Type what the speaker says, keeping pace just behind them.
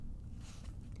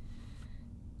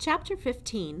Chapter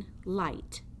 15,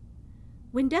 Light.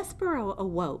 When Despero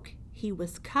awoke, he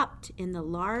was cupped in the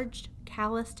large,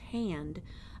 calloused hand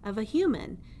of a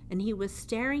human, and he was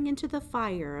staring into the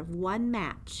fire of one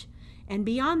match, and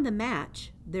beyond the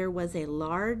match there was a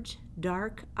large,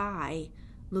 dark eye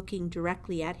looking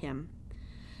directly at him.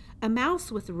 "A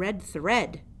mouse with red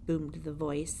thread," boomed the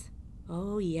voice.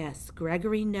 "Oh, yes,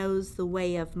 Gregory knows the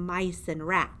way of mice and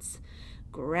rats.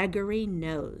 Gregory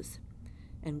knows.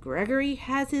 And Gregory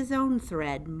has his own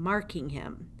thread marking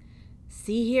him.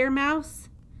 See here, mouse?"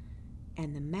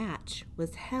 And the match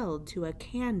was held to a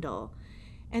candle,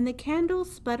 and the candle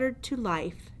sputtered to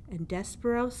life, and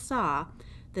Despero saw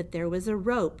that there was a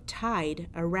rope tied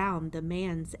around the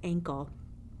man's ankle.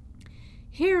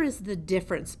 "Here is the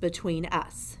difference between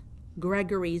us.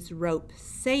 Gregory's rope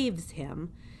saves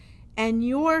him, and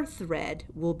your thread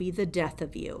will be the death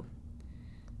of you."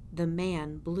 The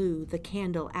man blew the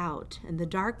candle out, and the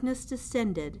darkness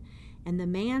descended, and the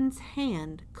man's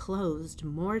hand closed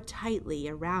more tightly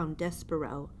around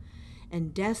Despero,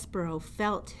 and Despero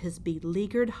felt his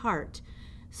beleaguered heart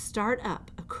start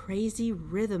up a crazy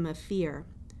rhythm of fear.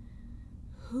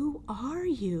 "Who are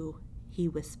you?" he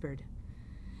whispered.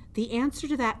 "The answer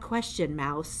to that question,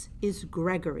 mouse, is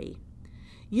Gregory.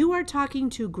 You are talking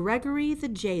to Gregory the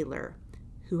jailer,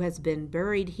 who has been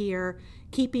buried here,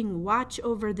 keeping watch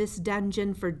over this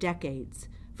dungeon for decades,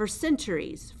 for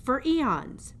centuries, for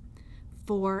eons,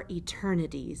 for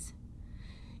eternities.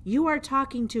 You are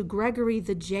talking to Gregory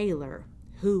the jailer,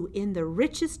 who, in the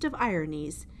richest of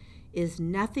ironies, is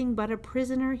nothing but a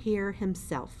prisoner here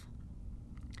himself."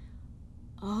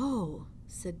 "Oh,"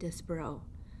 said Despero.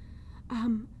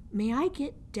 May I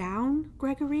get down,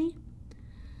 Gregory?"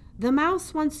 "The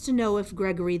mouse wants to know if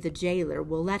Gregory the jailer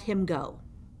will let him go.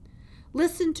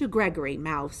 Listen to Gregory,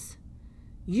 mouse.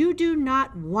 You do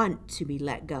not want to be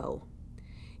let go.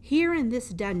 Here in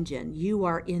this dungeon, you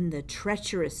are in the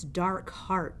treacherous dark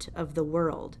heart of the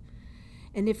world.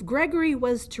 And if Gregory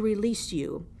was to release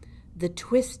you, the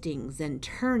twistings and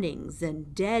turnings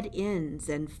and dead ends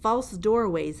and false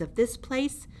doorways of this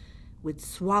place would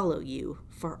swallow you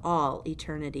for all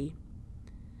eternity.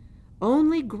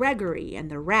 Only Gregory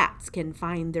and the rats can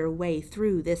find their way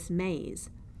through this maze.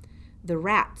 The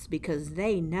rats because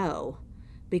they know,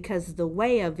 because the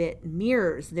way of it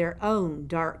mirrors their own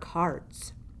dark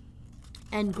hearts.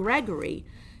 And Gregory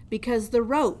because the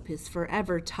rope is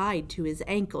forever tied to his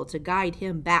ankle to guide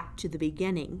him back to the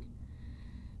beginning.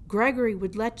 Gregory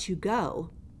would let you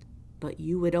go, but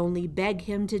you would only beg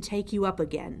him to take you up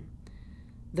again.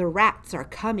 The rats are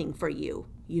coming for you,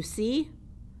 you see?"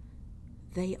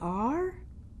 "They are?"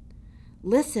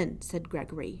 "Listen," said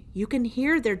Gregory. "You can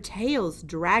hear their tails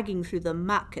dragging through the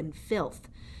muck and filth.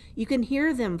 You can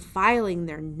hear them filing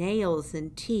their nails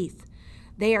and teeth.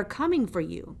 They are coming for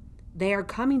you. They are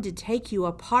coming to take you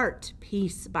apart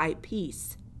piece by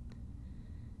piece."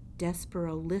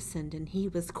 Despero listened, and he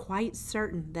was quite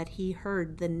certain that he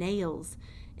heard the nails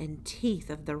and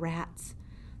teeth of the rats,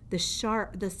 the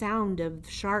sound of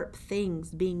sharp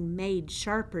things being made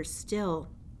sharper still.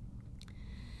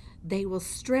 "They will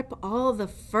strip all the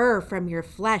fur from your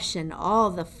flesh and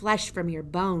all the flesh from your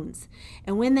bones,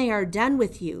 and when they are done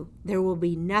with you, there will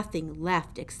be nothing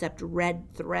left except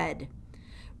red thread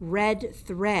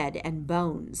and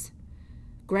bones.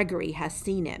 Gregory has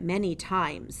seen it many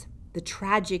times, the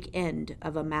tragic end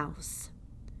of a mouse."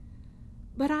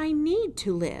 "But I need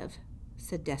to live,"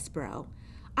 said Despero.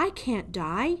 "I can't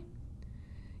die."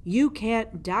 "You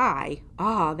can't die?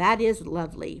 Ah, that is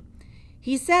lovely.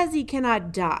 He says he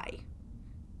cannot die."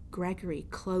 Gregory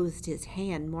closed his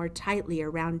hand more tightly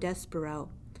around Despero.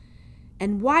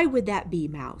 "And why would that be,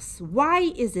 mouse? Why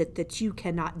is it that you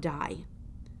cannot die?"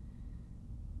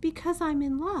 "Because I'm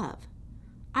in love.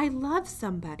 I love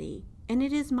somebody, and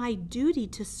it is my duty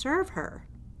to serve her."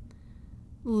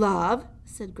 "Love?"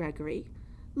 said Gregory.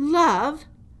 "Love?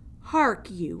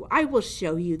 Hark you, I will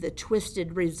show you the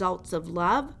twisted results of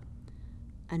love."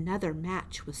 Another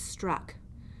match was struck.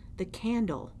 The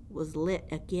candle was lit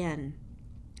again,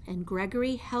 and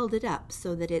Gregory held it up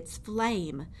so that its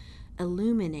flame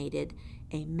illuminated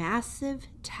a massive,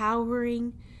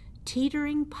 towering,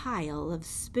 teetering pile of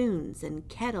spoons and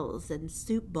kettles and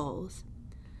soup bowls.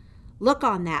 "Look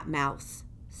on that, mouse,"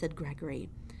 said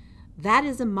Gregory. "That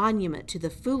is a monument to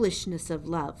the foolishness of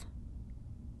love."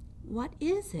 "What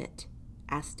is it?"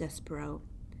 asked Despero.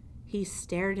 He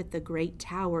stared at the great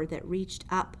tower that reached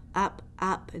up, up,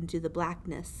 up into the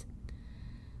blackness.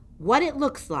 "What it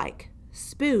looks like.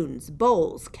 Spoons,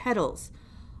 bowls, kettles,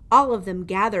 all of them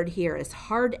gathered here as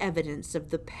hard evidence of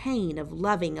the pain of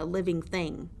loving a living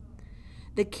thing.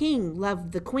 The king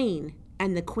loved the queen,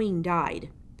 and the queen died.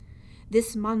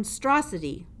 This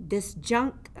monstrosity, this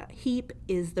junk heap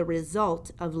is the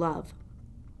result of love."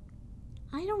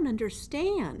 "I don't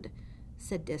understand,"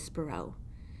 said Despereaux.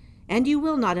 "And you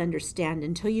will not understand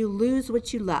until you lose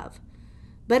what you love.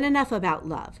 But enough about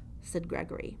love," said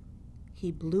Gregory. He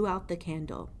blew out the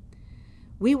candle.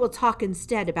 "We will talk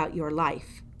instead about your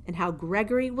life, and how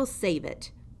Gregory will save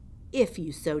it, if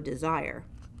you so desire."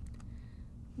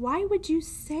 "Why would you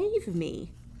save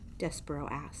me?" Despereaux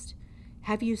asked.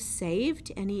 "Have you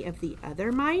saved any of the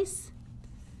other mice?"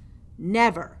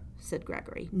 "Never," said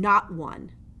Gregory. "Not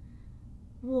one."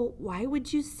 "Well, why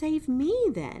would you save me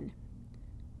then?"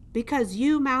 "Because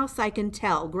you, Mouse, I can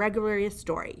tell Gregory a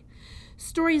story.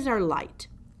 Stories are light.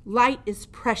 Light is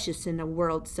precious in a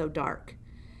world so dark.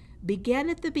 Begin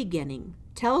at the beginning.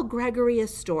 Tell Gregory a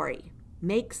story.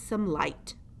 Make some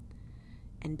light."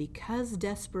 And because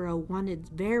Despereaux wanted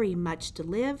very much to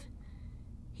live,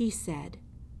 he said,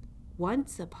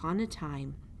 "Once upon a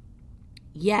time."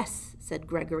 "Yes," said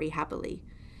Gregory happily.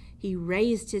 He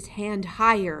raised his hand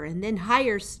higher and then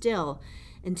higher still,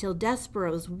 until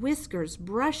Despereaux's whiskers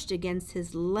brushed against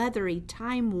his leathery,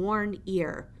 time-worn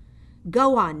ear.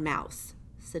 "Go on, Mouse,"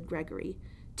 said Gregory.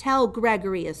 "Tell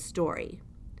Gregory a story."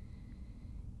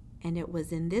 And it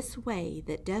was in this way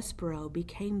that Despereaux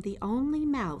became the only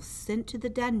mouse sent to the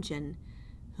dungeon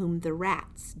whom the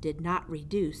rats did not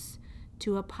reduce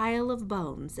to a pile of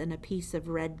bones and a piece of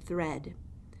red thread.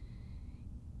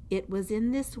 It was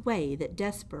in this way that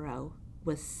Despereaux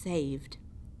was saved.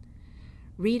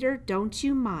 Reader, don't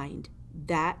you mind.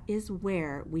 That is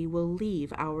where we will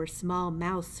leave our small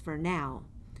mouse for now,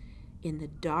 in the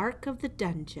dark of the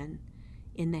dungeon,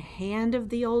 in the hand of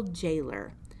the old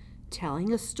jailer,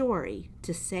 telling a story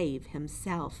to save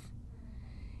himself.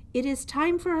 It is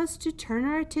time for us to turn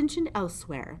our attention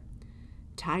elsewhere.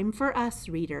 Time for us,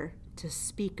 reader, to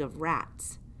speak of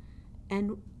rats,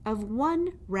 and of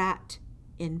one rat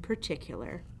in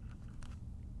particular.